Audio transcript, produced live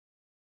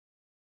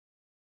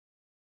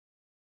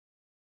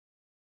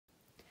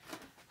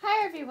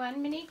Hi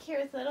everyone, Monique here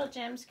with Little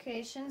Gems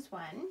Creations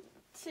 1.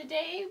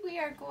 Today we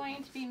are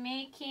going to be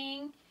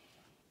making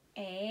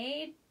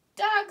a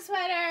dog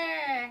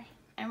sweater,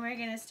 and we're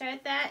going to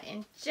start that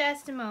in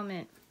just a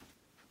moment.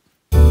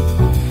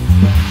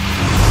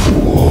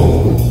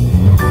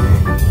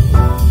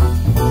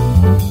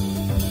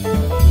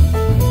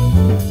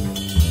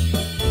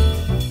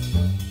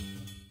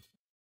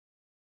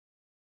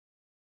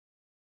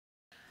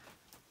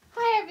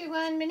 Hi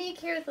everyone, Monique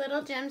here with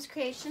Little Gems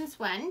Creations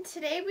 1.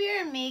 Today we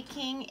are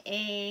making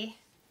a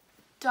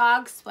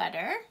dog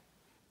sweater,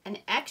 an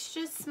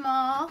extra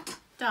small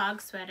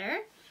dog sweater.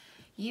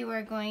 You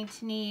are going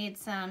to need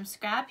some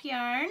scrap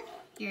yarn.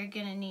 You're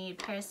going to need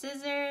a pair of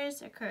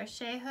scissors, a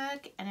crochet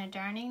hook, and a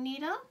darning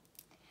needle.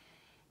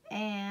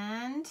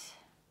 And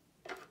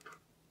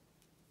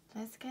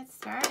let's get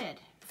started.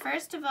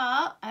 First of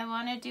all, I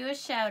want to do a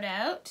shout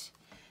out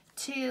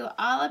to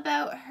All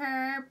About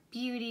Her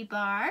Beauty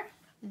Bar.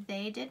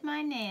 They did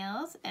my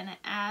nails and I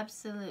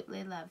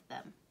absolutely love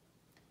them.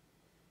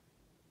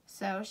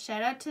 So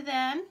shout out to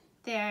them.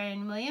 They're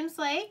in Williams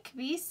Lake,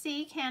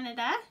 BC,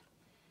 Canada,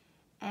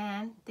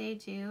 and they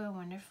do a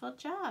wonderful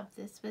job.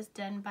 This was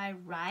done by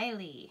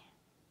Riley.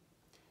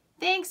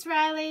 Thanks,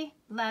 Riley.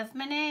 Love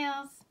my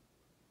nails.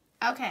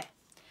 Okay,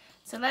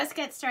 so let's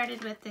get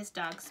started with this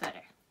dog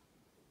sweater.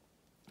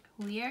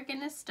 We are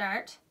going to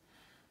start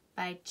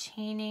by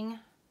chaining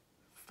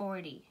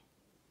 40.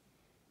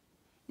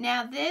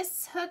 Now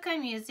this hook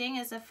I'm using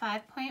is a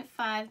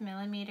 5.5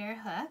 millimeter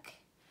hook.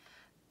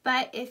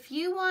 But if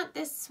you want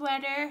this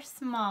sweater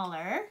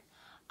smaller,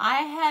 I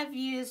have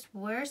used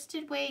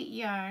worsted weight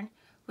yarn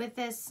with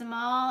as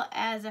small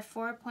as a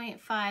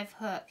 4.5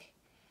 hook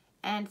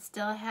and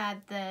still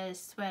had the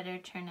sweater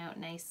turn out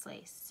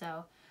nicely.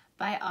 So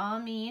by all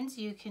means,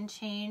 you can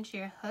change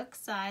your hook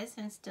size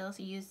and still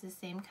use the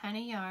same kind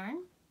of yarn.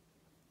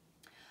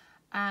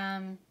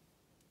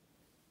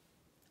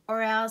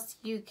 Or else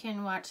you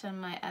can watch some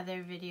of my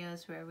other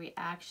videos where we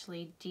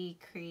actually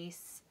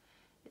decrease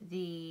the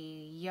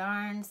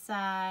yarn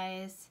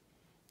size,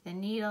 the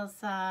needle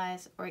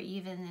size, or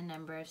even the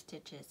number of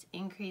stitches.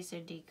 Increase or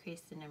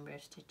decrease the number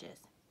of stitches.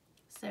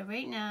 So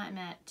right now I'm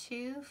at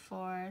 2,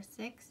 4,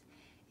 6,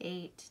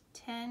 8,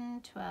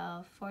 10,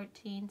 12,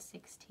 14,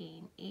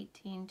 16,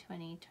 18,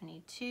 20,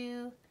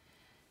 22,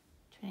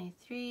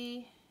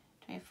 23,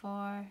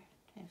 24,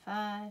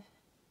 25,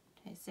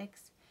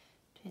 26,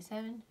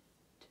 27,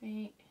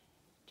 28,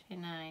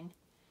 29,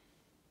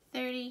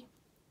 30,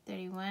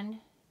 31,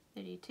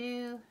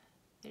 32,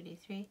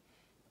 33,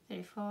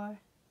 34,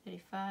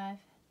 35,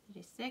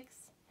 36,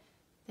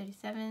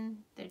 37,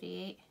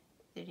 38,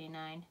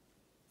 39,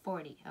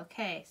 40.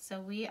 Okay,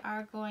 so we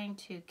are going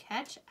to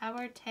catch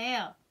our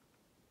tail.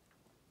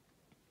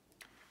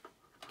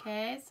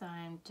 Okay, so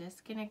I'm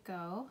just going to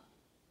go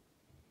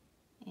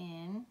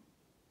in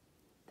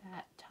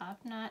that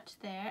top notch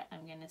there.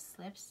 I'm going to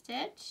slip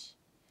stitch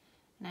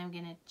and I'm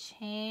going to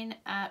chain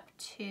up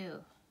 2.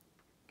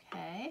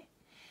 Okay.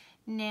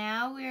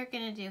 Now we're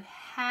going to do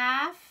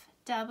half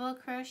double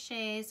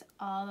crochets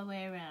all the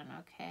way around,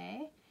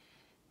 okay?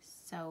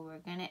 So we're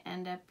going to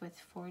end up with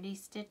 40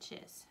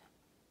 stitches.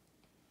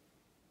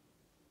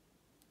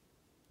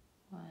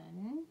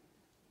 1,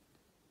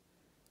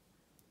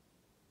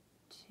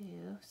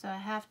 2, so a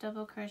half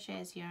double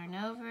crochet is yarn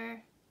over,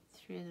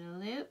 through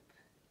the loop,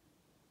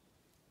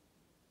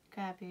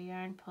 grab your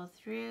yarn, pull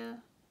through,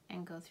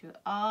 and go through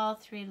all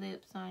 3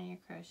 loops on your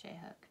crochet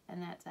hook.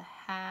 And that's a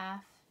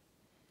half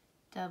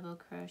double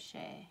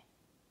crochet,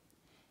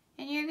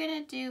 and you're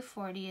going to do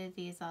 40 of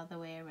these all the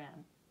way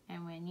around.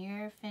 And when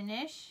you're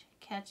finished,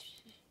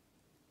 catch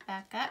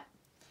back up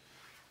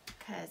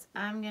because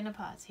I'm going to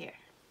pause here.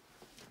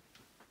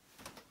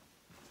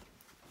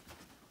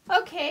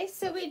 Okay,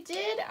 so we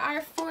did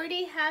our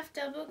 40 half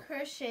double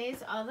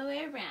crochets all the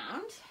way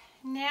around.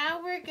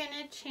 Now we're going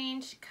to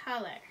change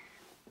color.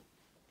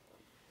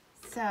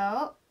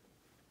 So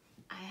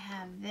I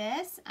have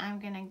this. I'm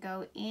going to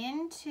go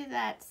into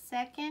that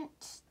second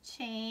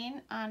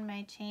chain on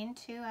my chain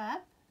 2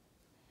 up.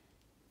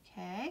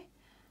 Okay.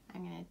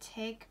 I'm going to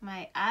take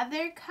my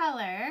other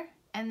color,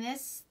 and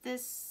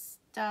this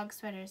dog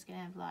sweater is going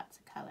to have lots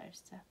of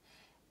colors. So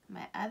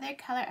my other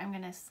color, I'm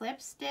going to slip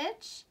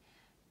stitch,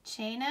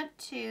 chain up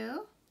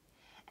 2,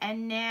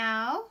 and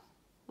now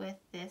with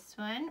this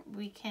one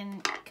we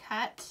can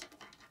cut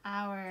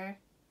our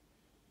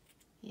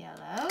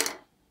yellow.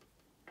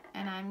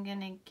 And I'm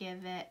going to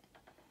give it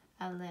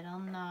a little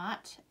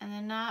knot, and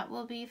the knot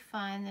will be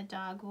fine. The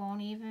dog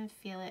won't even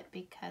feel it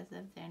because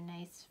of their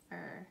nice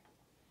fur.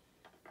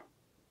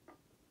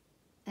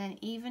 And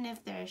even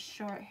if they're a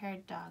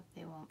short-haired dog,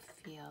 they won't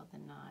feel the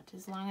knot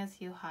as long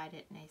as you hide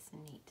it nice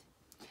and neat.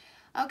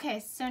 Okay,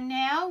 so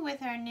now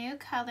with our new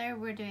color,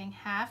 we're doing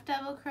half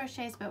double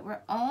crochets, but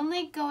we're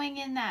only going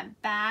in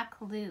that back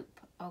loop,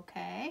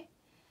 okay?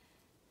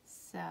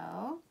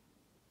 So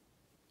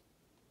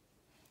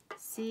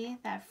see,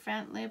 that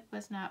front loop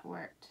was not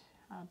worked.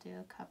 I'll do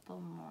a couple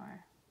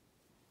more.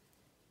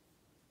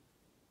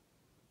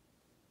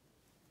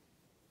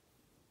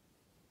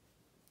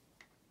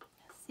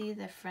 See,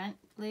 the front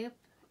loop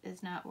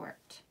is not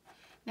worked.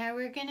 Now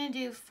we're going to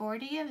do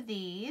 40 of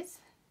these.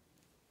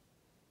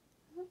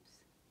 Oops.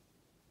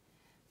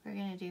 We're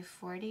going to do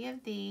 40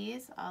 of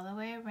these all the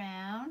way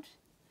around,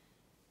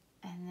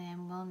 and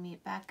then we'll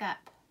meet back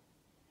up.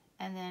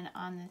 And then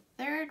on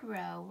the third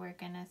row, we're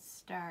going to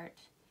start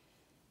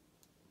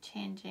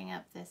changing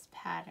up this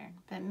pattern.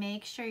 But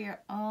make sure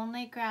you're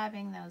only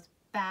grabbing those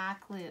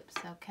back loops,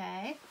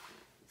 okay?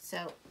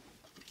 So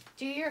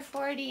do your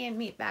 40 and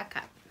meet back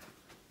up.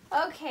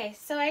 Okay,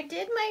 so I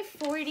did my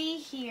 40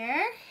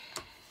 here,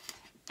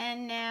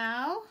 and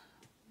now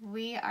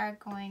we are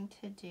going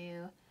to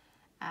do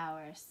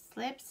our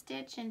slip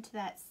stitch into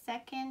that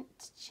second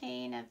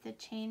chain of the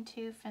chain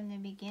 2 from the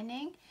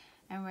beginning,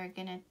 and we're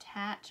going to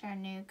attach our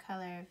new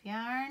color of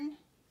yarn.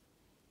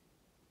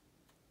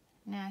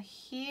 Now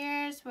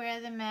here's where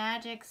the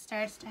magic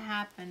starts to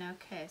happen.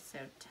 Okay, so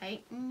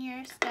tighten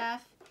your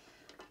stuff.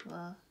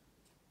 We'll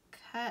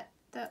cut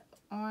the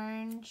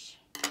orange.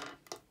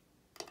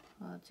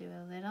 We'll do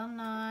a little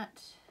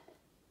knot.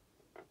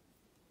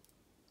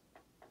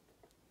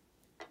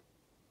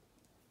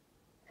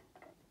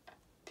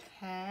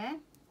 Okay,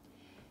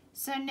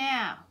 so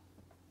now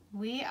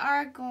we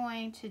are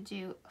going to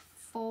do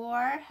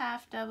 4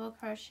 half double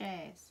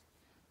crochets.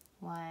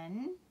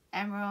 1,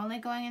 and we're only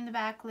going in the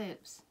back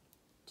loops.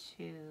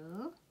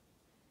 2,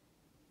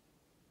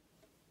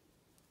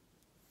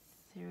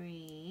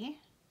 3,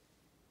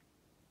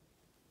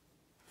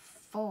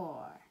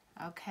 4.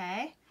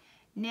 Okay,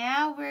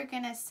 now we're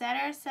going to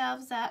set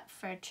ourselves up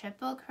for a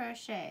triple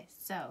crochet.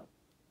 So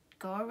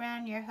go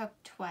around your hook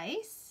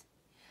twice.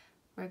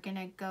 We're going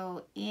to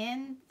go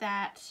in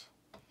that.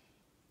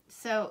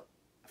 So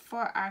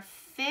for our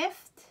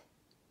 5th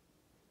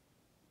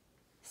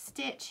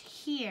stitch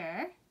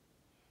here,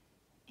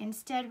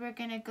 instead we're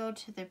going to go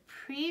to the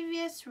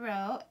previous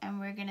row and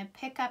we're going to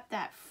pick up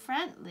that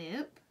front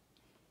loop,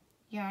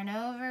 yarn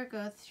over,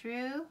 go through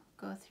 2,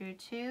 go through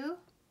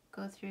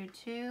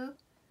 2,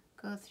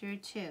 go through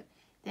 2.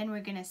 Then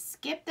we're going to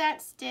skip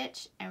that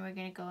stitch and we're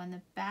going to go in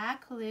the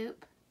back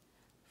loop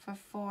for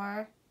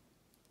 4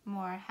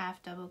 more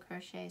half double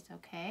crochets,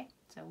 okay?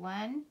 So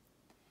 1,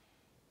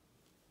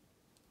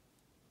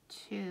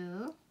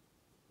 2,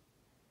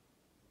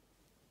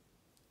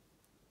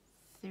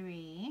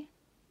 3,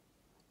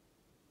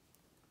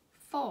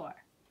 4.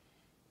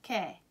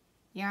 Okay,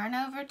 yarn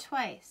over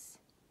twice.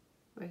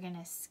 We're going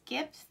to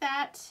skip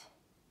that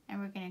and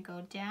we're going to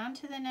go down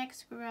to the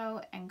next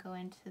row and go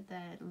into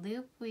the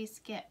loop we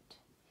skipped.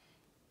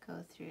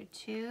 Go through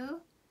 2,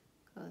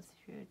 go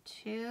through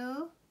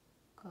 2,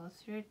 go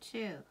through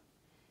 2.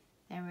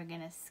 Then we're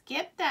going to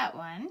skip that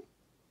one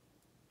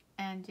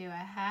and do a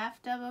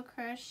half double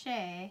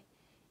crochet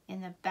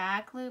in the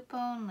back loop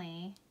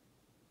only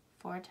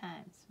 4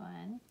 times.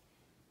 1,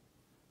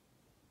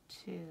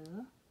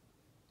 2,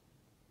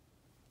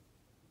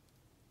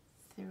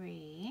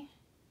 3,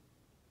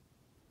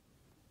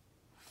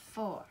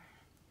 4.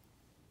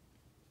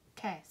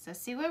 Okay, so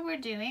see what we're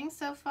doing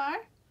so far?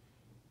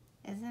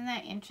 Isn't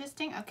that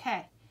interesting?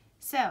 Okay,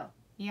 so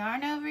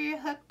yarn over your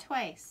hook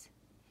twice.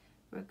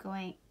 We're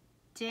going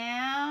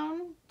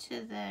down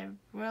to the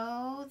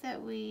row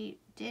that we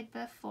did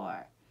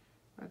before.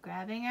 We're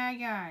grabbing our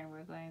yarn.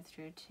 We're going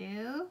through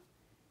 2,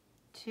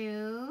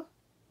 2,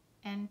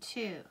 and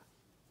 2.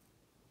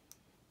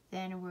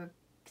 Then we're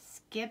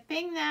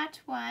skipping that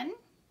one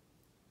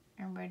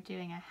and we're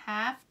doing a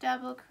half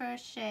double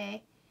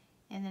crochet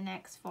in the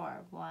next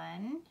 4.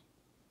 1,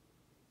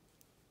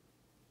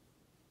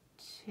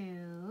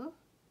 2,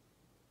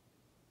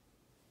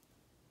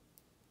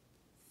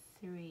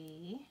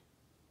 3,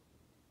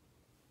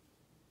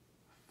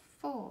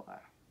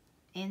 4.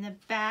 In the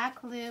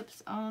back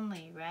loops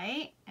only,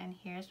 right? And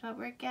here's what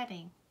we're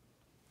getting.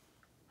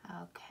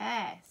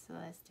 Okay, so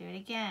let's do it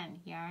again.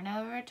 Yarn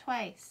over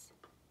twice.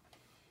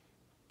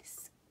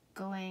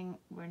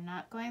 We're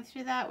not going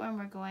through that one,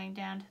 we're going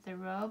down to the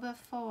row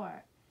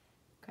before.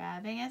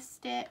 Grabbing a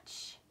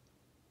stitch,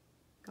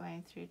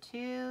 going through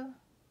 2,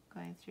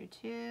 going through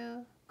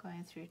 2,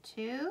 going through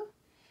 2,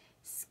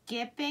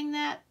 skipping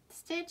that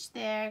stitch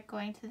there,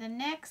 going to the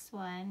next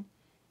one,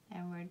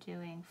 and we're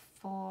doing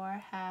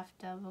 4 half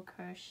double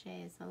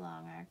crochets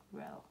along our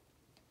row.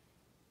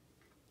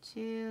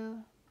 2,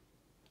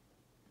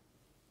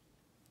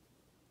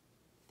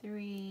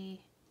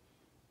 3,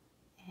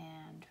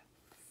 and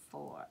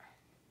 4.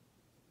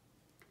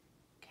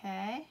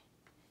 Okay,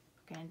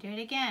 we're going to do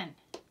it again,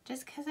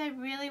 just because I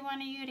really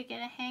wanted you to get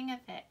a hang of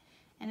it,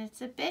 and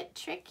it's a bit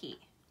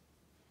tricky.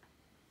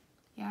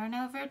 Yarn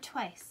over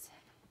twice.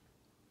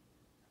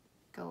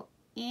 Go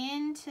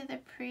into the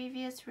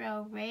previous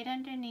row right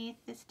underneath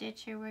the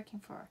stitch you're working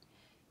for.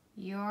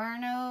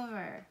 Yarn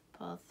over,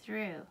 pull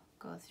through,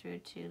 go through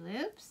 2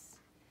 loops,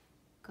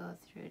 go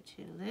through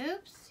 2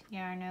 loops,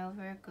 yarn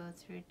over, go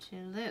through 2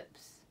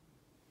 loops.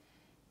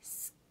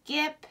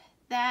 Skip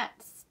that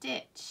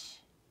stitch.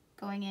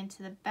 Going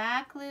into the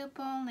back loop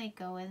only,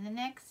 go in the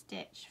next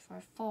stitch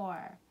for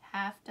 4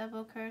 half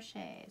double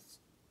crochets.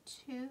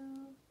 2,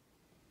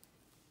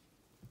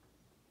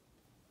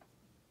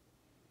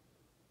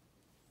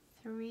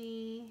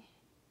 3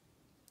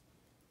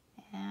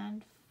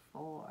 and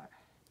 4.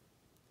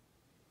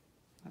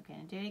 We're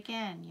going to do it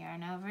again.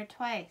 Yarn over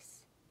twice.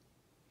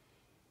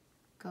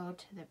 Go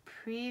to the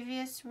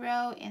previous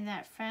row in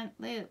that front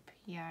loop.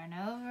 Yarn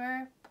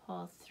over,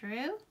 pull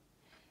through.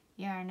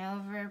 Yarn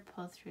over,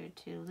 pull through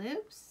 2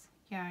 loops.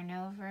 Yarn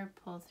over,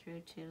 pull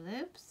through 2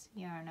 loops.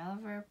 Yarn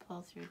over,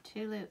 pull through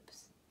 2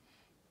 loops.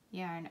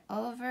 Yarn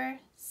over,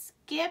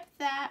 skip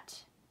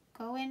that,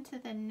 go into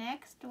the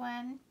next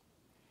one,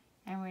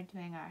 and we're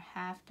doing our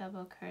half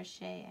double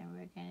crochet, and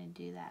we're going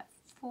to do that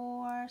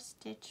 4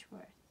 stitch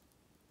worth.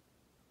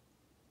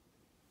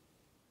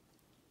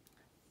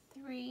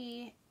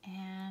 3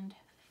 and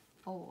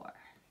 4.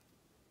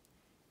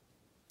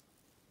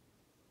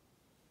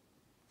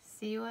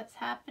 See what's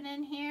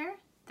happening here?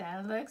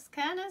 That looks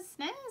kind of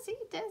snazzy,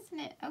 doesn't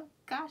it? Oh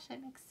gosh,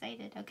 I'm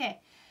excited.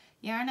 Okay,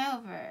 yarn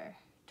over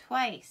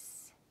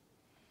twice.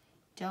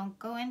 Don't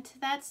go into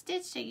that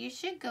stitch that you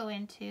should go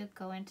into.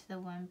 Go into the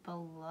one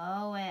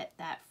below it,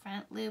 that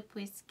front loop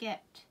we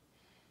skipped.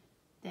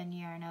 Then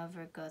yarn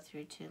over, go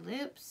through 2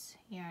 loops,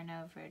 yarn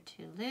over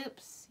 2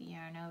 loops,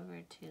 yarn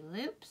over 2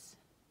 loops.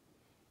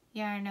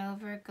 Yarn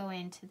over, go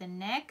into the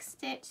next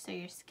stitch, so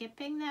you're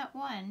skipping that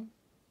one,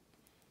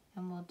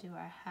 and we'll do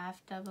our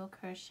half double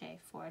crochet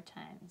 4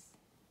 times.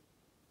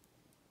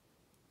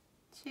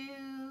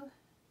 2,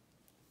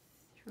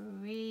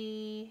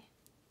 3,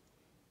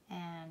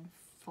 and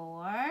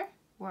 4.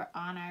 We're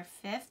on our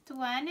 5th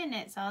one, and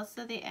it's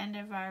also the end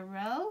of our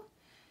row.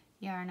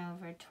 Yarn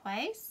over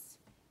twice,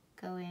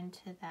 go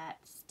into that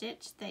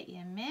stitch that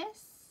you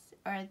missed,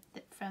 or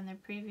from the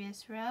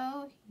previous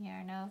row,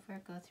 yarn over,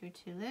 go through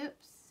 2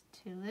 loops,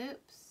 2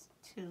 loops,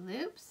 2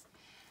 loops,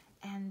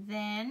 and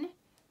then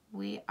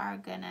we are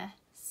gonna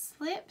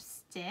slip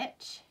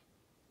stitch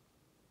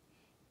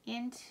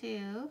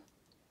into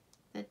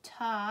the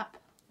top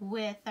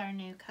with our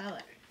new color.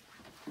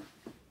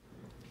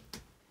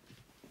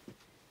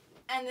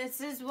 And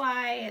this is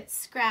why it's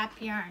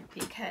scrap yarn,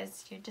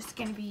 because you're just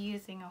going to be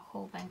using a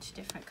whole bunch of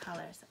different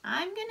colors.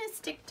 I'm going to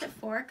stick to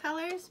 4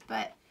 colors,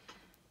 but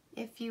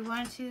if you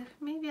want to,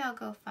 maybe I'll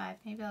go 5.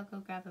 Maybe I'll go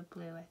grab a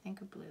blue. I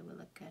think a blue will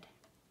look good.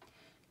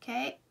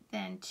 Okay,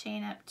 then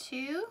chain up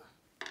 2.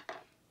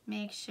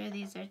 Make sure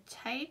these are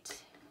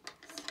tight.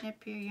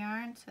 Snip your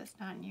yarn so it's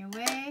not in your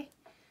way.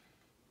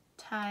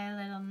 Tie a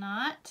little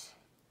knot.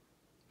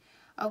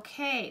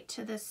 Okay,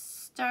 to the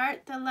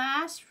start the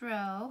last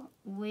row,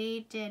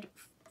 we did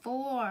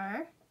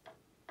 4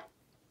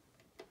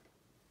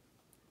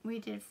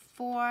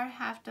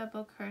 half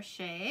double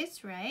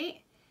crochets,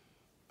 right?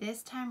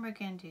 This time we're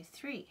going to do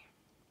 3.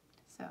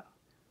 So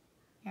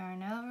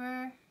yarn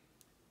over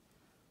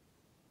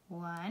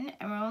 1,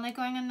 and we're only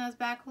going in those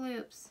back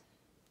loops.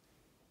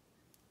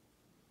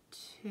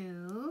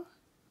 2,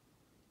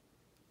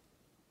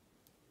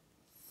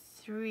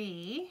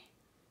 3.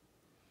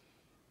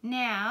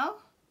 Now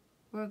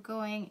we're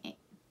going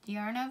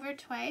yarn over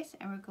twice,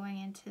 and we're going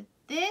into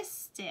this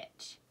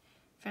stitch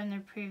from the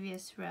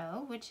previous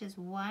row, which is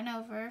 1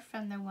 over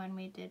from the one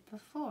we did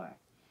before.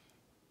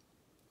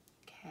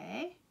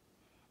 Okay,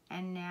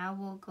 and now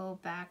we'll go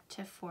back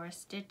to 4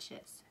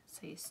 stitches.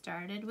 So you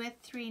started with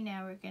 3,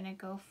 now we're going to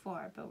go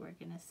 4, but we're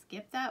going to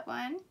skip that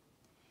one.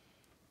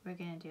 We're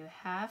going to do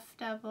half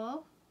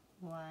double,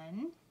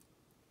 1,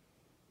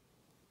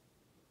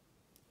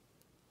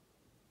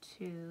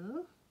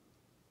 2,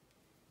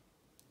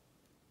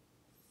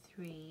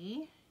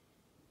 3,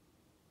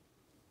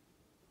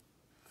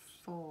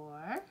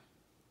 4.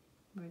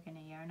 We're going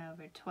to yarn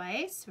over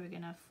twice. We're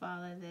going to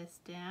follow this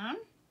down.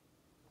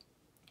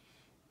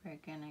 We're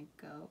going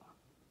to go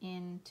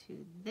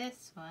into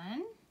this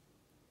one.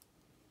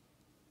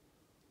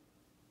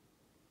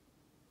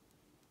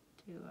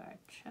 Do our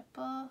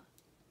triple.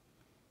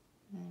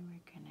 And then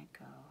we're going to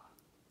go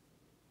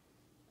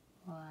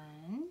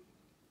 1,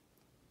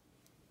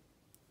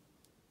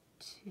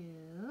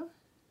 2,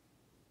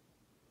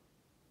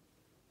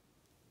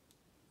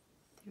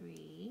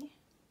 3,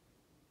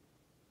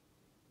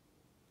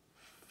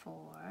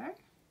 4.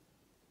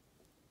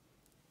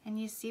 And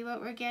you see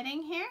what we're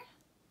getting here?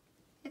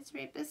 It's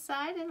right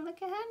beside, and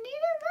look at how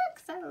neat it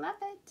looks. I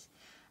love it.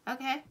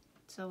 Okay,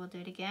 so we'll do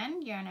it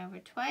again. Yarn over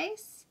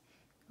twice,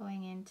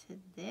 going into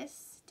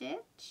this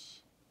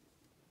stitch.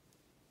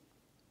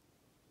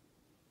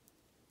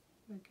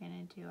 We're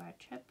going to do our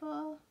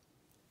triple.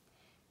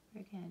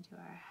 We're going to do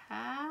our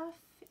half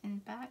in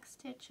back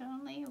stitch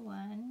only.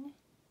 1,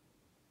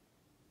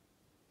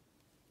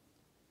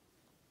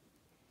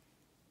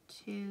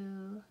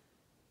 2,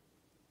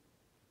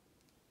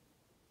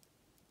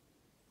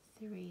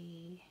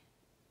 3,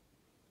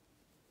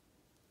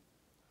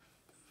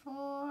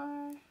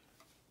 4.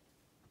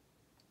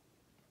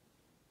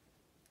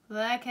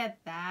 Look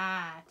at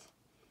that.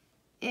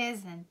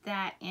 Isn't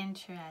that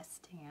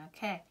interesting?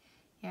 Okay,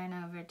 yarn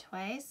over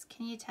twice.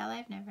 Can you tell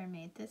I've never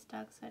made this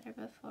dog sweater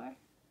before?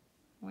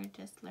 We're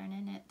just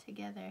learning it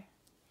together,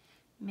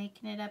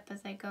 making it up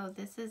as I go.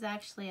 This is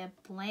actually a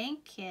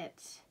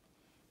blanket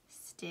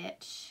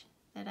stitch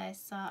that I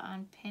saw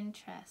on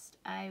Pinterest.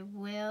 I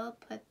will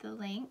put the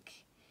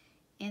link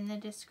in the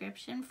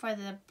description for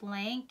the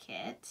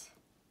blanket.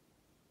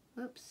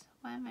 Oops,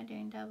 why am I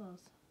doing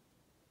doubles?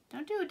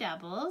 Don't do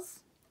doubles.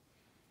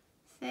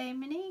 Say,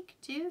 Monique,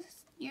 do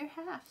your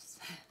halves.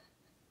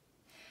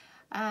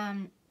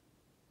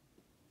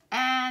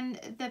 And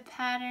the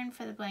pattern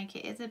for the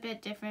blanket is a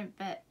bit different,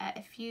 but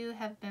if you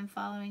have been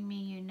following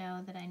me, you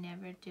know that I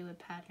never do a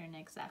pattern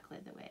exactly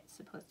the way it's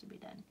supposed to be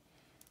done.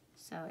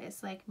 So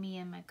it's like me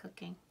and my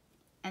cooking.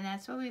 And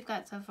that's what we've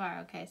got so far.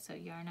 Okay, so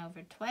yarn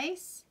over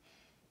twice,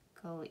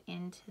 go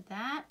into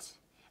that.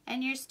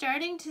 And you're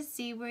starting to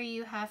see where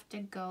you have to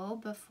go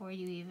before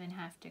you even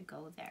have to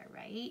go there,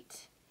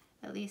 right?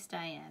 At least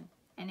I am.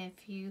 And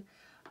if you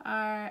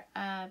are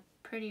a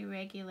pretty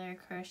regular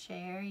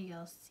crocheter,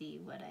 you'll see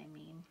what I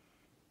mean.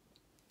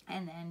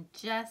 And then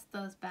just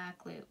those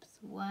back loops.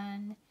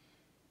 1,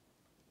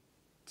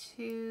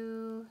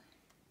 2,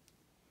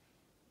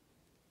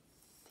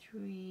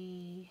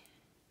 3,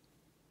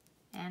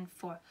 and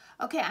 4.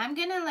 Okay, I'm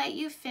gonna let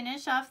you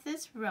finish off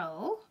this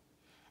row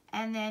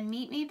and then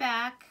meet me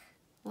back.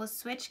 We'll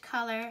switch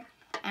color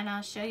and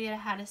I'll show you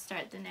how to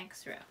start the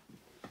next row.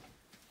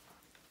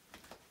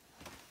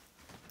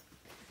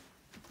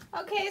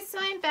 Okay, so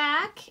I'm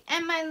back,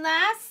 and my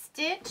last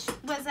stitch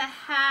was a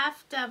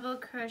half double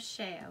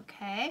crochet,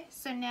 okay?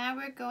 So now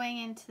we're going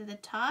into the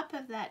top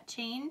of that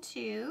chain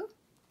 2,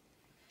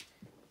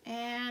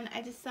 and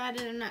I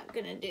decided I'm not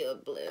gonna do a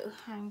blue.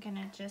 I'm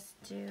gonna just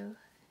do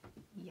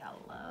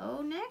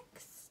yellow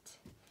next.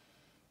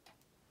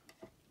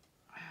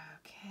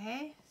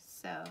 Okay,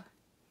 so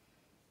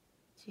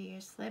do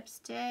your slip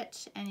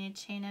stitch and you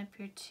chain up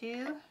your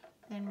 2,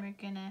 then we're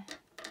gonna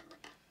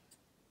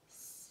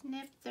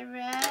snip the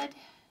red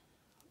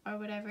or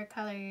whatever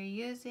color you're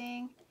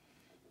using,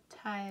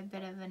 tie a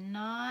bit of a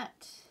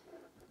knot,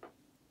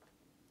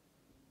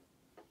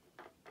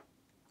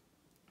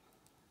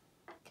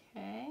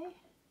 okay,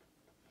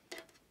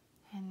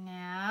 and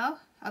now,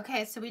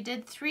 okay, so we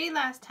did 3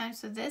 last time,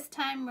 so this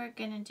time we're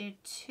gonna do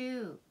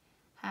 2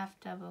 half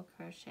double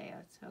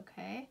crochets,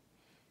 okay,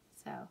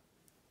 so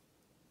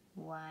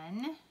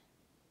 1,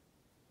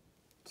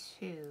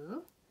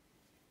 2,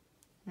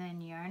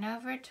 then yarn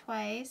over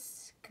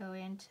twice, go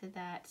into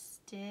that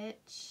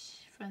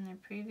stitch from the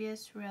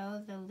previous row,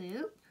 the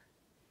loop.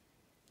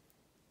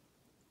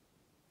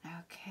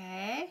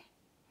 Okay,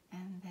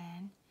 and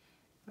then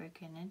we're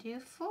gonna do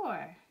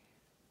 4.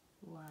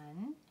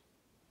 1,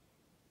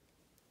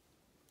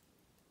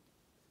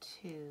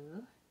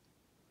 2,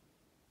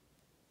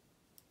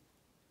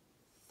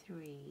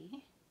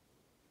 3,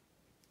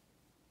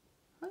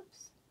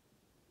 oops,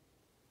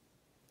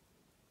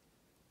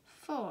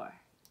 4.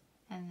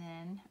 And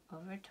then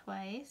over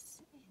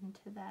twice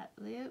into that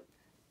loop.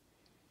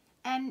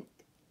 And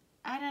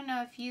I don't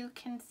know if you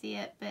can see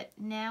it, but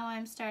now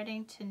I'm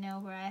starting to know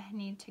where I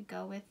need to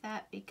go with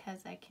that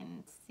because I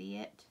can see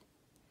it.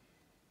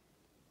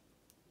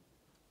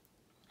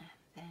 And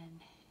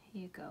then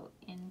you go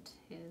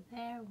into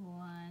there,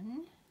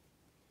 1,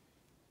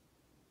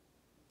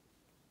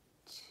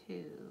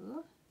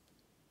 2,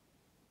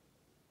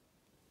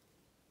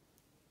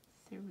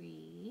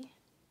 3,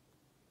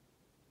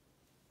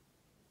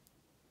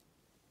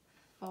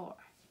 4.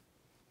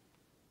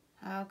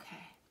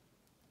 Okay,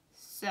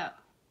 so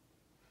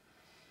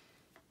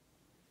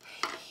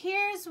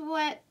here's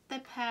what the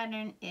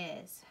pattern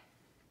is.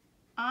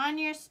 On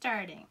your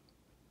starting,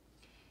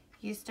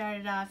 you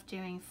started off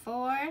doing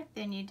 4,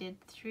 then you did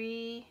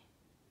 3,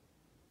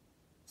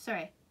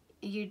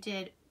 you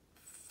did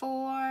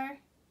 4,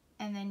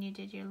 and then you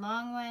did your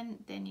long one,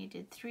 then you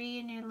did 3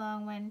 in your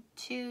long one,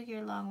 2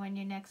 your long one,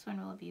 your next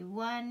one will be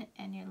 1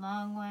 and your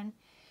long one,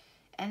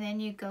 and then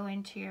you go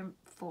into your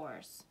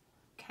 4s,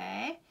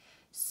 okay?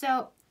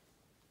 So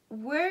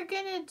we're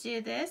gonna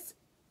do this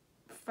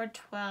for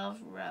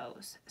 12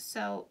 rows.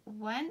 So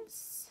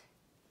once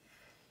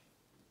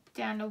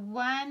down to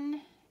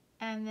 1,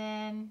 and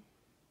then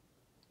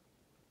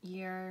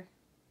your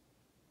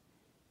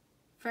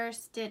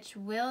first stitch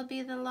will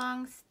be the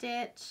long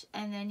stitch,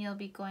 and then you'll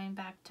be going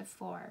back to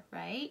 4,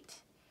 right?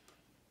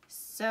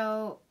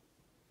 So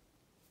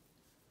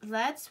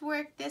let's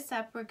work this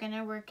up. We're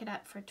gonna work it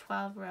up for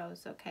 12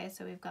 rows, okay?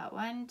 So we've got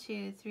 1,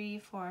 2, 3,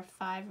 4,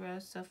 5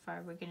 rows so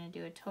far. We're gonna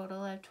do a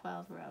total of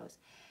 12 rows.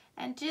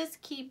 And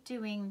just keep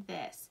doing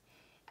this.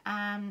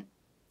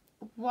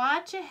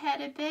 Watch ahead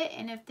a bit,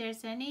 and if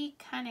there's any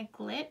kind of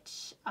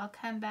glitch, I'll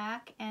come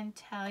back and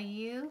tell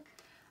you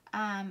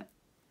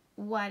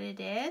what it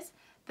is.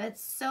 But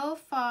so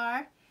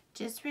far,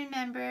 just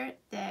remember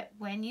that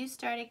when you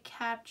started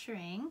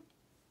capturing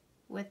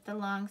with the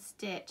long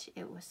stitch,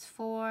 it was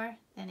 4,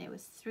 then it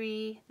was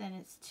 3, then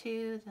it's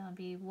 2, then it'll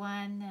be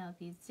 1, then it'll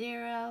be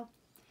 0,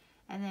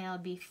 and then it'll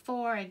be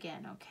 4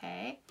 again,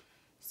 okay?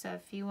 So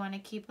if you want to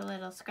keep a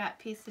little scrap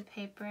piece of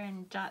paper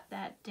and jot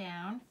that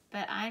down,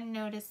 but I'm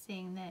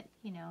noticing that,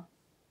 you know,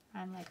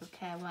 I'm like,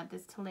 okay, I want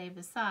this to lay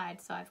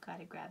beside, so I've got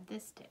to grab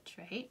this stitch,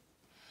 right?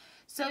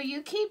 So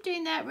you keep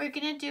doing that. We're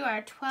going to do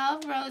our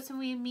 12 rows and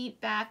we meet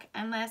back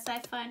unless I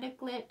find a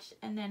glitch,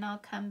 and then I'll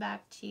come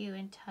back to you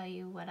and tell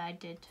you what I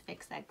did to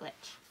fix that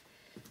glitch.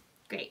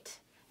 Great.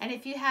 And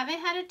if you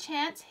haven't had a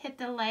chance, hit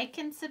the like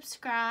and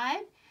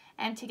subscribe.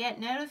 And to get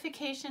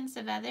notifications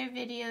of other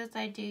videos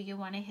I do, you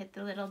want to hit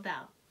the little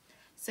bell.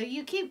 So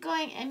you keep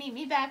going and meet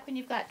me back when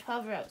you've got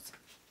 12 rows.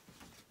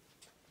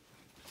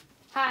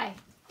 Hi.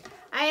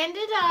 I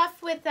ended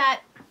off with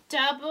that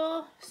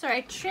triple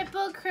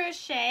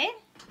crochet.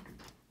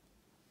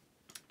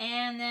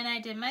 And then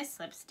I did my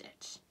slip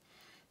stitch.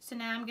 So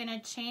now I'm going to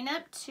chain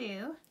up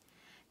 2.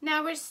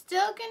 Now we're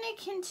still going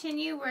to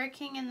continue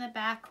working in the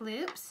back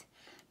loops,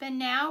 but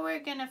now we're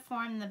going to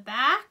form the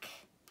back,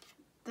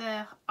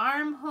 the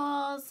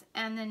armholes,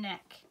 and the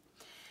neck.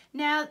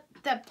 Now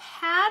the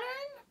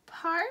pattern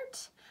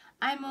part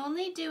I'm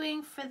only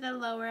doing for the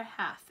lower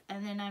half,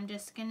 and then I'm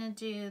just going to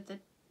do the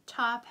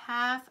top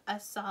half a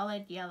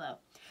solid yellow.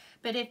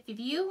 But if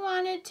you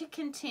wanted to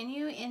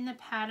continue in the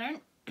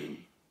pattern,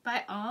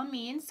 by all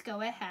means,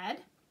 go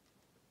ahead.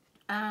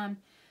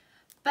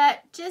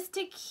 But just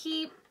to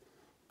keep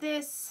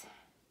this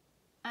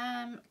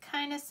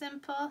kind of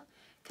simple,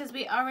 because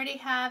we already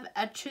have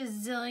a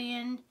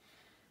trillion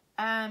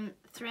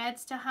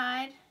threads to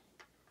hide,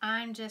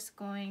 I'm just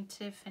going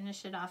to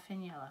finish it off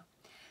in yellow.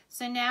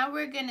 So now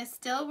we're going to,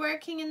 still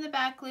working in the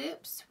back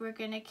loops, we're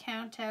going to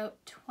count out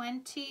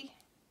 20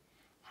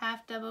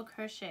 half double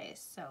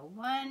crochets. So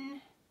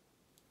 1,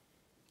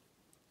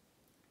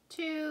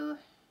 2,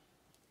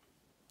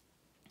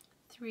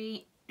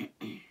 3,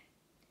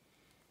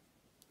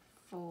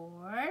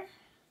 4,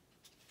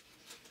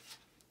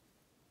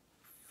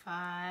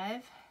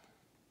 5,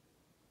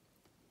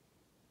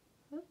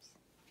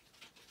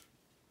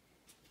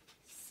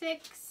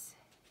 6,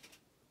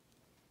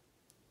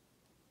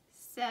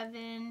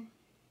 7,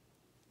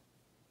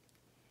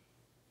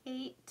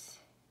 8,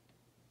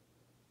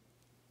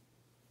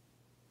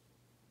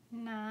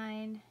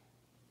 9,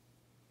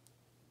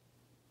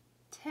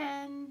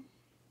 10,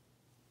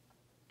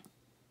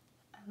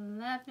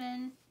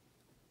 11,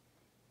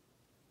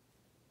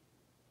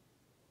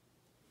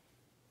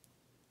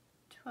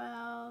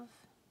 12,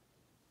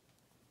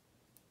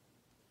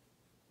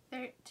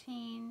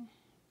 13,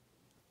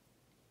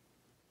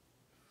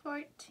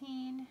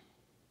 14,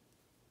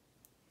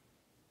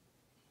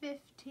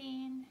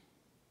 15,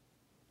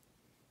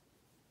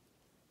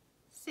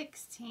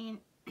 16,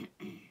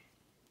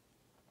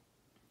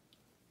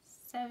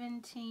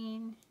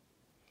 17,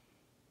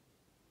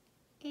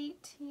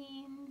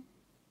 18,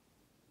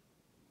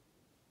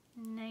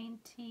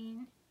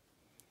 19,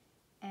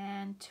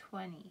 and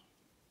 20.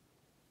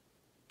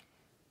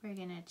 We're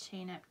going to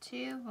chain up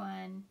 2,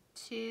 1,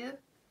 2,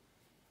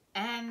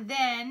 and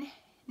then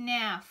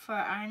now for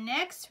our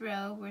next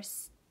row,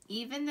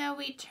 even though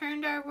we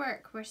turned our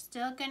work, we're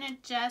still going to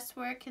just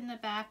work in the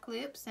back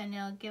loops, and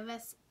it'll give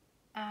us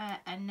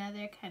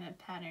another kind of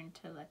pattern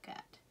to look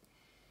at.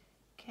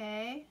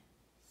 Okay,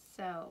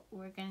 so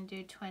we're going to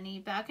do 20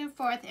 back and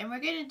forth, and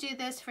we're going to do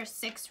this for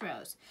 6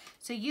 rows.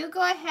 So you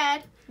go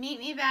ahead, meet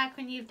me back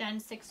when you've done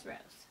 6 rows.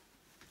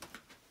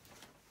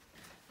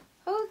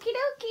 Okie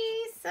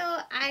dokie, so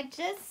I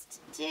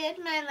just did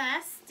my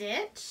last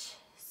stitch.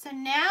 So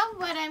now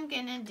what I'm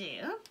going to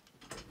do,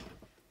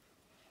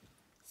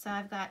 so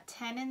I've got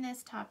 10 in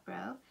this top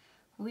row.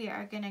 We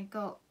are going to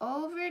go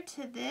over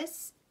to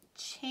this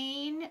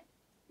chain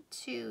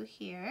 2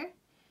 here.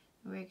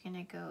 We're going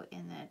to go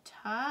in the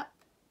top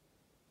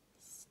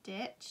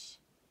stitch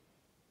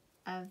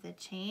of the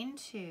chain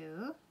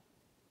 2.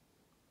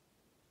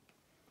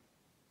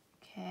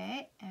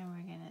 Okay, and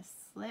we're going to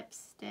slip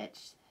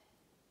stitch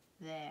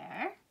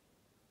there.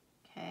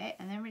 Okay,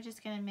 and then we're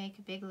just going to make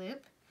a big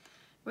loop.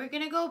 We're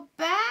going to go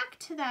back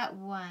to that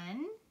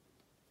one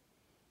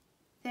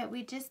that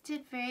we just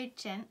did very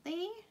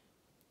gently,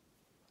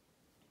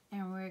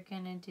 and we're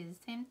going to do the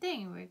same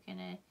thing. We're going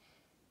to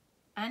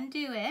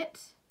undo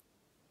it,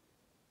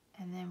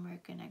 and then we're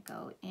going to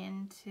go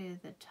into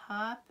the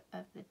top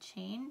of the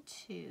chain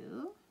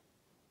 2.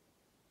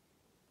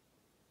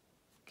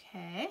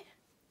 Okay,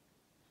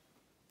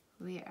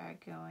 we are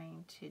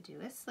going to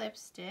do a slip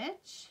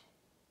stitch.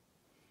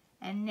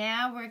 And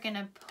now we're going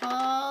to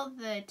pull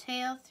the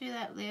tail through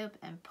that loop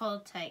and pull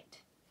tight.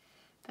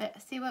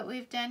 But see what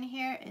we've done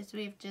here is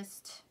we've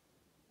just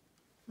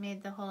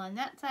made the hole on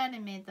that side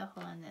and made the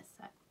hole on this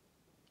side.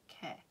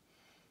 Okay,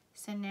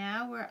 so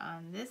now we're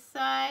on this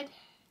side.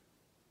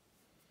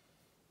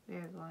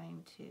 We're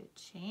going to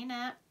chain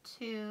up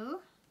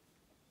 2,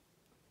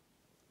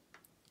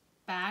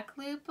 back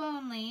loop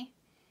only,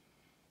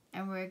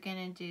 and we're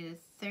going to do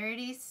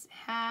 30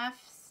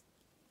 halves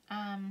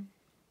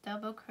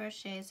double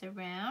crochets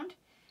around,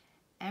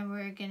 and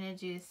we're going to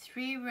do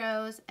 3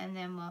 rows, and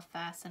then we'll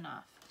fasten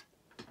off.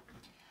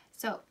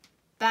 So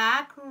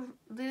back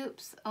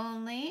loops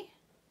only,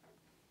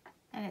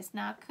 and it's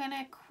not going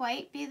to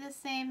quite be the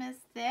same as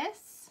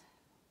this,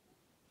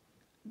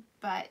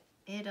 but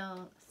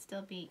it'll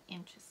still be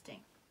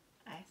interesting.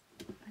 I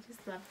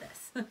just love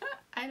this.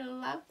 I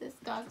love this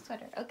dog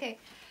sweater. Okay,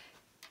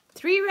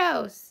 3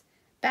 rows.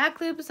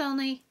 Back loops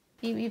only.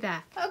 Meet me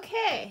back.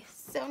 Okay,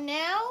 so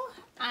now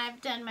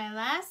I've done my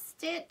last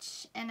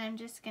stitch and I'm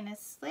just going to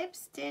slip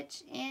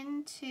stitch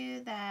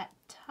into that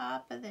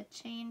top of the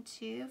chain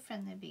 2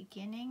 from the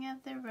beginning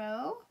of the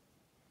row.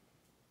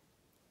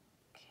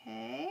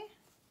 Okay.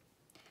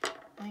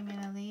 I'm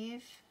going to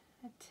leave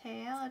a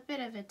tail, a bit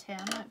of a tail,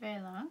 not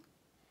very long.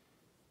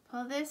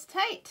 Pull this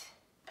tight.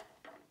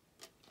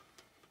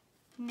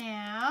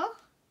 Now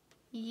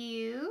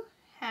you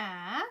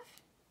have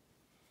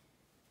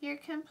your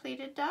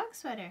completed dog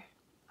sweater.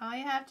 All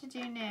you have to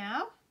do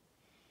now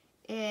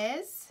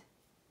is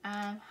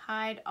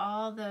hide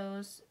all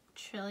those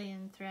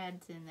trillion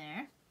threads in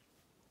there.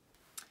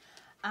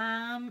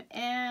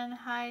 And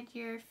hide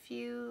your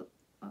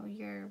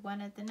your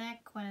one at the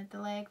neck, one at the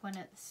leg, one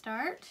at the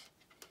start.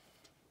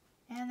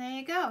 And there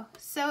you go.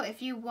 So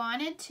if you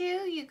wanted to,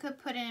 you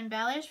could put an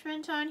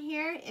embellishment on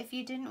here. If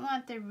you didn't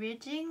want the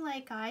ridging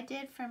like I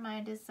did for my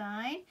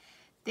design,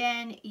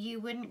 then you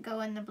wouldn't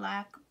go in the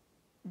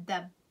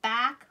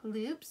back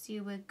loops.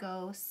 You would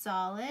go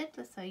solid,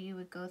 so you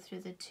would go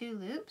through the 2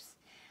 loops.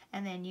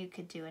 And then you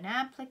could do an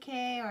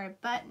applique or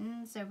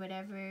buttons or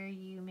whatever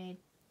you may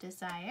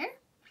desire.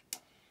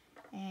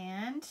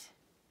 And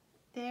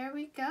there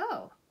we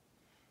go.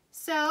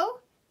 So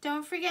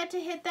don't forget to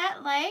hit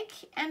that like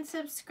and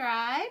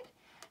subscribe.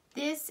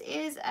 This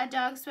is a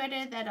dog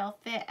sweater that'll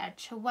fit a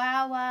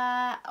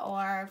Chihuahua,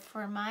 or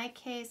for my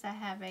case, I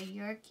have a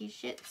Yorkie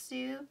Shih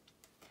Tzu.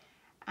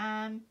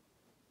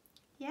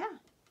 Yeah.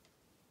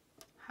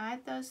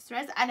 Hide those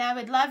threads, and I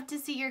would love to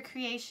see your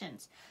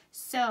creations.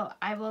 So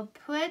I will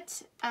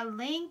put a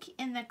link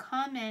in the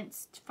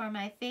comments for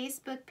my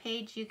Facebook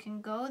page. You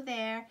can go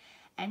there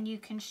and you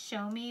can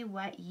show me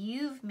what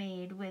you've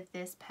made with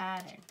this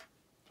pattern.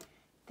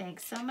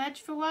 Thanks so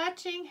much for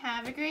watching.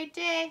 Have a great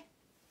day.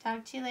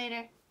 Talk to you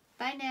later.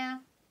 Bye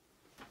now.